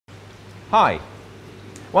Hi!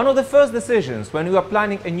 One of the first decisions when you are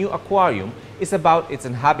planning a new aquarium is about its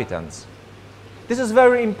inhabitants. This is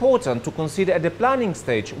very important to consider at the planning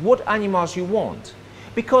stage what animals you want,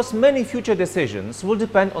 because many future decisions will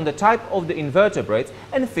depend on the type of the invertebrates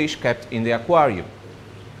and fish kept in the aquarium.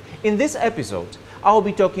 In this episode, I will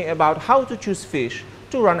be talking about how to choose fish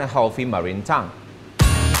to run a healthy marine tank.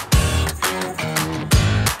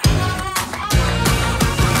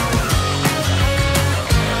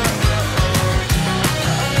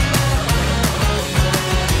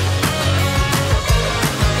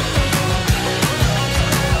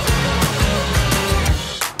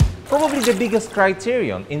 Probably the biggest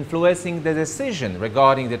criterion influencing the decision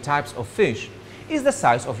regarding the types of fish is the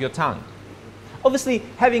size of your tank. Obviously,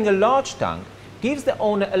 having a large tank gives the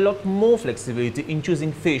owner a lot more flexibility in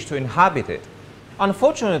choosing fish to inhabit it.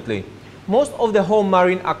 Unfortunately, most of the home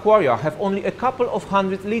marine aquaria have only a couple of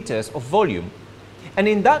 100 liters of volume, and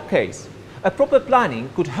in that case, a proper planning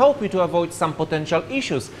could help you to avoid some potential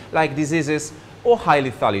issues like diseases or high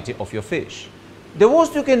lethality of your fish. The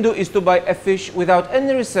worst you can do is to buy a fish without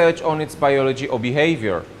any research on its biology or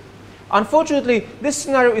behavior. Unfortunately, this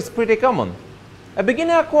scenario is pretty common. A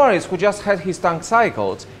beginner aquarist who just had his tank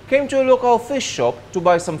cycled came to a local fish shop to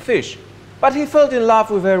buy some fish, but he fell in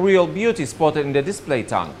love with a real beauty spotted in the display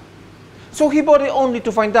tank. So he bought it only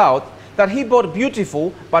to find out that he bought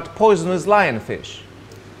beautiful but poisonous lionfish.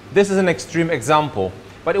 This is an extreme example,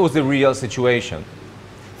 but it was the real situation.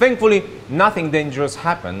 Thankfully, nothing dangerous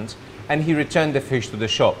happened, and he returned the fish to the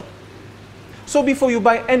shop. So before you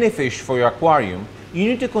buy any fish for your aquarium, you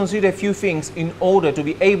need to consider a few things in order to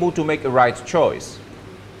be able to make a right choice.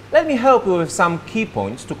 Let me help you with some key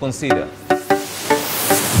points to consider.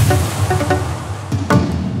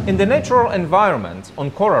 In the natural environment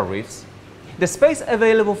on coral reefs, the space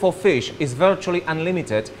available for fish is virtually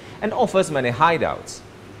unlimited and offers many hideouts.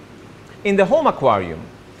 In the home aquarium,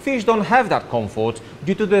 fish don't have that comfort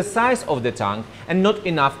due to the size of the tank and not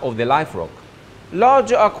enough of the live rock.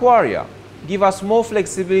 Larger aquaria give us more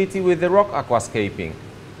flexibility with the rock aquascaping.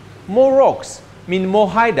 More rocks mean more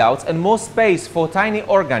hideouts and more space for tiny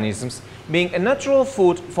organisms, being a natural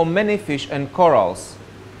food for many fish and corals.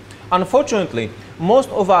 Unfortunately, most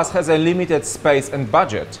of us has a limited space and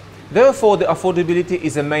budget. Therefore, the affordability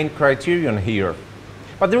is a main criterion here.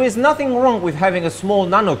 But there is nothing wrong with having a small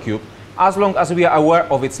nanocube as long as we are aware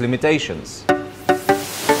of its limitations.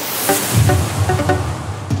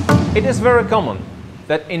 It is very common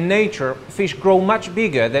that in nature fish grow much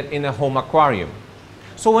bigger than in a home aquarium.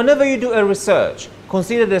 So whenever you do a research,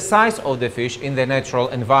 consider the size of the fish in the natural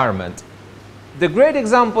environment. The great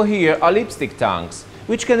example here are lipstick tanks,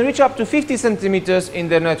 which can reach up to 50 centimeters in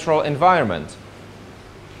the natural environment.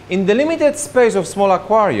 In the limited space of small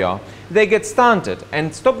aquaria, they get stunted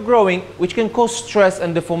and stop growing, which can cause stress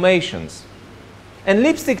and deformations. A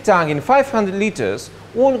lipstick tank in 500 liters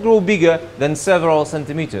won't grow bigger than several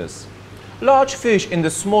centimeters. Large fish in the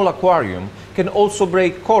small aquarium can also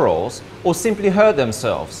break corals or simply hurt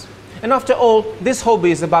themselves. And after all, this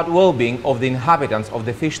hobby is about well-being of the inhabitants of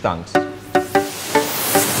the fish tanks.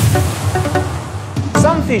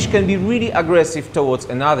 Some fish can be really aggressive towards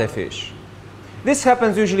another fish. This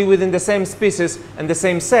happens usually within the same species and the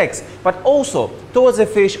same sex, but also towards a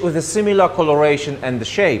fish with a similar coloration and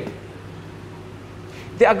shape.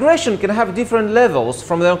 The aggression can have different levels,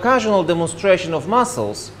 from the occasional demonstration of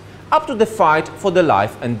muscles up to the fight for the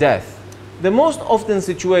life and death. The most often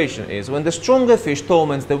situation is when the stronger fish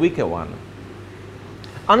torments the weaker one.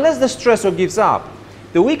 Unless the stressor gives up,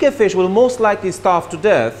 the weaker fish will most likely starve to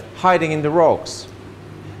death, hiding in the rocks.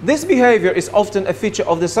 This behavior is often a feature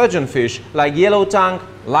of the surgeonfish, like yellow tank,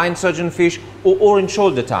 line surgeonfish, or orange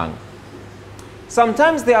shoulder tank.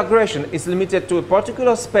 Sometimes the aggression is limited to a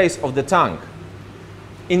particular space of the tank.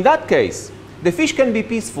 In that case, the fish can be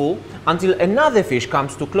peaceful until another fish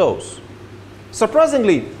comes too close.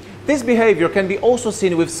 Surprisingly, this behavior can be also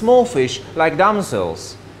seen with small fish like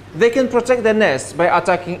damsels. They can protect their nests by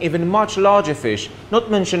attacking even much larger fish, not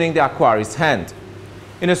mentioning the aquarist's hand.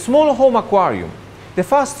 In a small home aquarium, the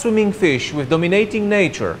fast-swimming fish with dominating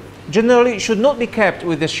nature generally should not be kept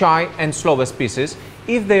with the shy and slower species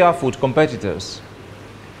if they are food competitors.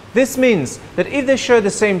 This means that if they share the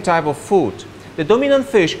same type of food, the dominant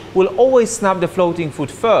fish will always snap the floating food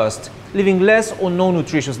first, leaving less or no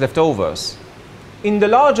nutritious leftovers. In the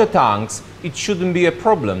larger tanks, it shouldn't be a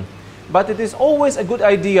problem, but it is always a good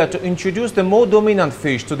idea to introduce the more dominant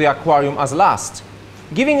fish to the aquarium as last,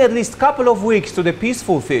 giving at least a couple of weeks to the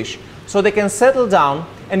peaceful fish so they can settle down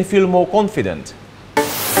and feel more confident.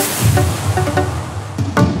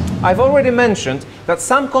 I've already mentioned that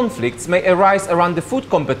some conflicts may arise around the food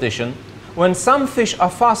competition, when some fish are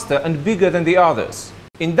faster and bigger than the others.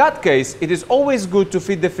 In that case, it is always good to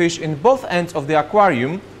feed the fish in both ends of the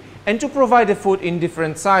aquarium and to provide the food in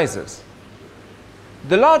different sizes.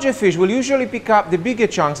 The larger fish will usually pick up the bigger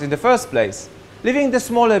chunks in the first place, leaving the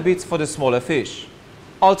smaller bits for the smaller fish.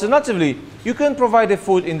 Alternatively, you can provide the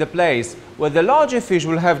food in the place where the larger fish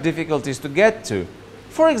will have difficulties to get to,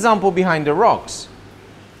 for example behind the rocks.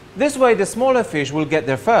 This way the smaller fish will get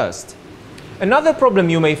there first. Another problem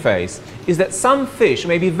you may face is that some fish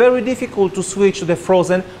may be very difficult to switch to the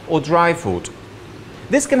frozen or dry food.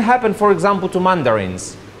 This can happen, for example, to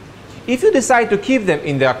mandarins. If you decide to keep them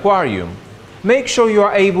in the aquarium, make sure you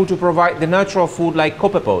are able to provide the natural food like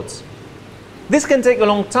copepods. This can take a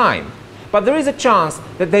long time, but there is a chance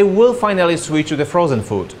that they will finally switch to the frozen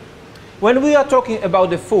food. When we are talking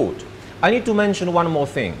about the food, I need to mention one more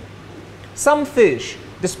thing. Some fish,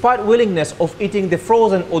 despite willingness of eating the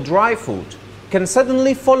frozen or dry food, can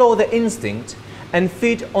suddenly follow the instinct and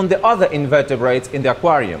feed on the other invertebrates in the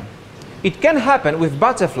aquarium. It can happen with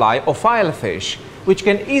butterfly or filefish, which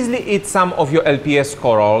can easily eat some of your LPS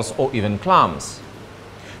corals or even clams.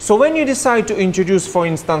 So when you decide to introduce, for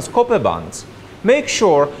instance, copper buns, make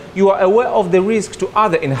sure you are aware of the risk to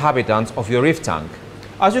other inhabitants of your reef tank.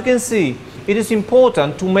 As you can see, it is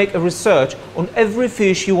important to make a research on every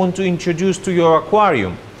fish you want to introduce to your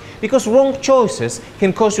aquarium, because wrong choices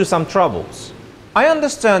can cause you some troubles. I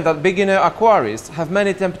understand that beginner aquarists have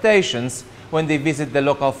many temptations when they visit the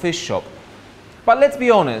local fish shop. But let's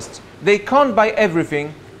be honest, they can't buy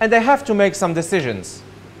everything and they have to make some decisions.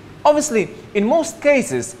 Obviously, in most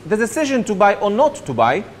cases, the decision to buy or not to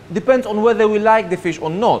buy depends on whether we like the fish or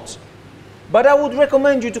not. But I would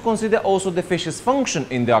recommend you to consider also the fish's function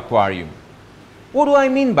in the aquarium. What do I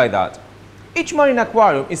mean by that? Each marine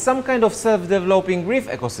aquarium is some kind of self-developing reef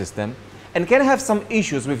ecosystem and can have some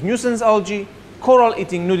issues with nuisance algae,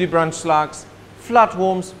 coral-eating nudibranch slugs,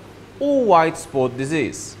 flatworms, or white spot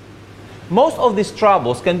disease. Most of these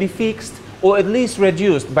troubles can be fixed or at least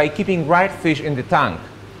reduced by keeping right fish in the tank.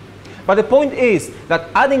 But the point is that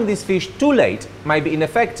adding these fish too late might be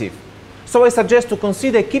ineffective, so I suggest to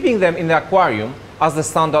consider keeping them in the aquarium as the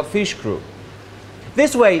standard fish crew.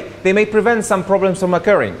 This way, they may prevent some problems from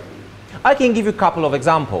occurring. I can give you a couple of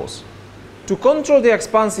examples. To control the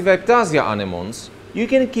expansive Aiptasia anemones, you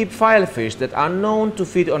can keep filefish that are known to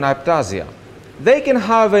feed on Aiptasia. They can,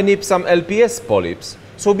 however, nip some LPS polyps,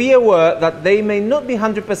 so be aware that they may not be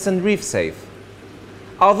 100% reef safe.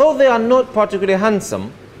 Although they are not particularly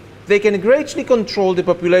handsome, they can greatly control the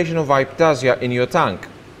population of Aiptasia in your tank.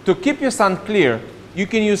 To keep your sand clear, you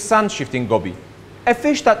can use sand shifting goby, a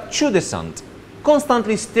fish that chews the sand,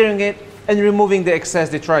 constantly stirring it and removing the excess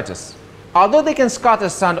detritus. Although they can scatter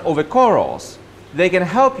sand over corals, they can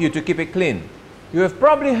help you to keep it clean. You have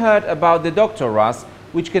probably heard about the Dr. wrasse,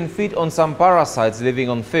 which can feed on some parasites living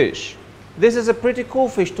on fish. This is a pretty cool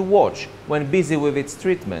fish to watch when busy with its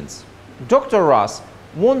treatments. Dr. wrasse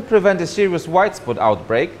won't prevent a serious white spot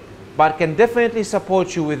outbreak, but can definitely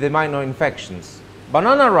support you with the minor infections.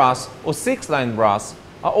 Banana wrasse or six-line wrasse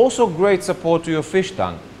are also great support to your fish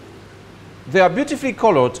tank. They are beautifully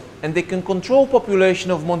colored and they can control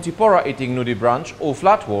population of Montipora-eating nudibranch or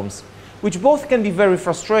flatworms, which both can be very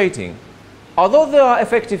frustrating. Although there are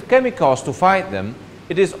effective chemicals to fight them,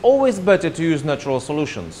 it is always better to use natural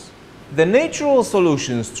solutions. The natural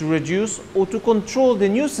solutions to reduce or to control the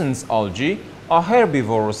nuisance algae are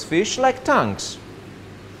herbivorous fish like tanks.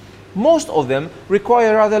 Most of them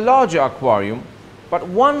require a rather larger aquarium, but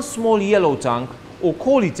one small yellow tank or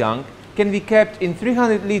Collie tank can be kept in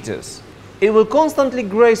 300 liters. It will constantly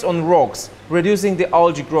graze on rocks, reducing the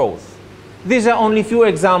algae growth. These are only few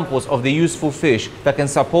examples of the useful fish that can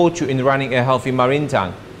support you in running a healthy marine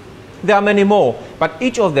tank. There are many more, but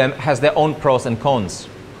each of them has their own pros and cons.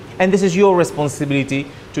 And this is your responsibility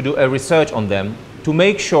to do a research on them to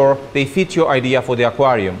make sure they fit your idea for the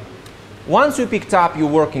aquarium. Once you picked up your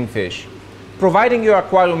working fish, providing your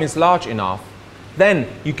aquarium is large enough, then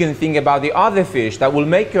you can think about the other fish that will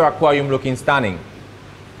make your aquarium looking stunning.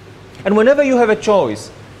 And whenever you have a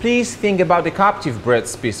choice, please think about the captive bred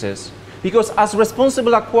species, because as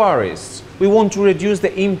responsible aquarists, we want to reduce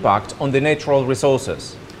the impact on the natural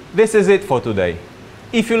resources. This is it for today.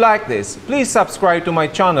 If you like this, please subscribe to my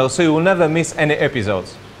channel so you will never miss any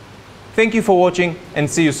episodes. Thank you for watching and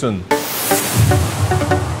see you soon.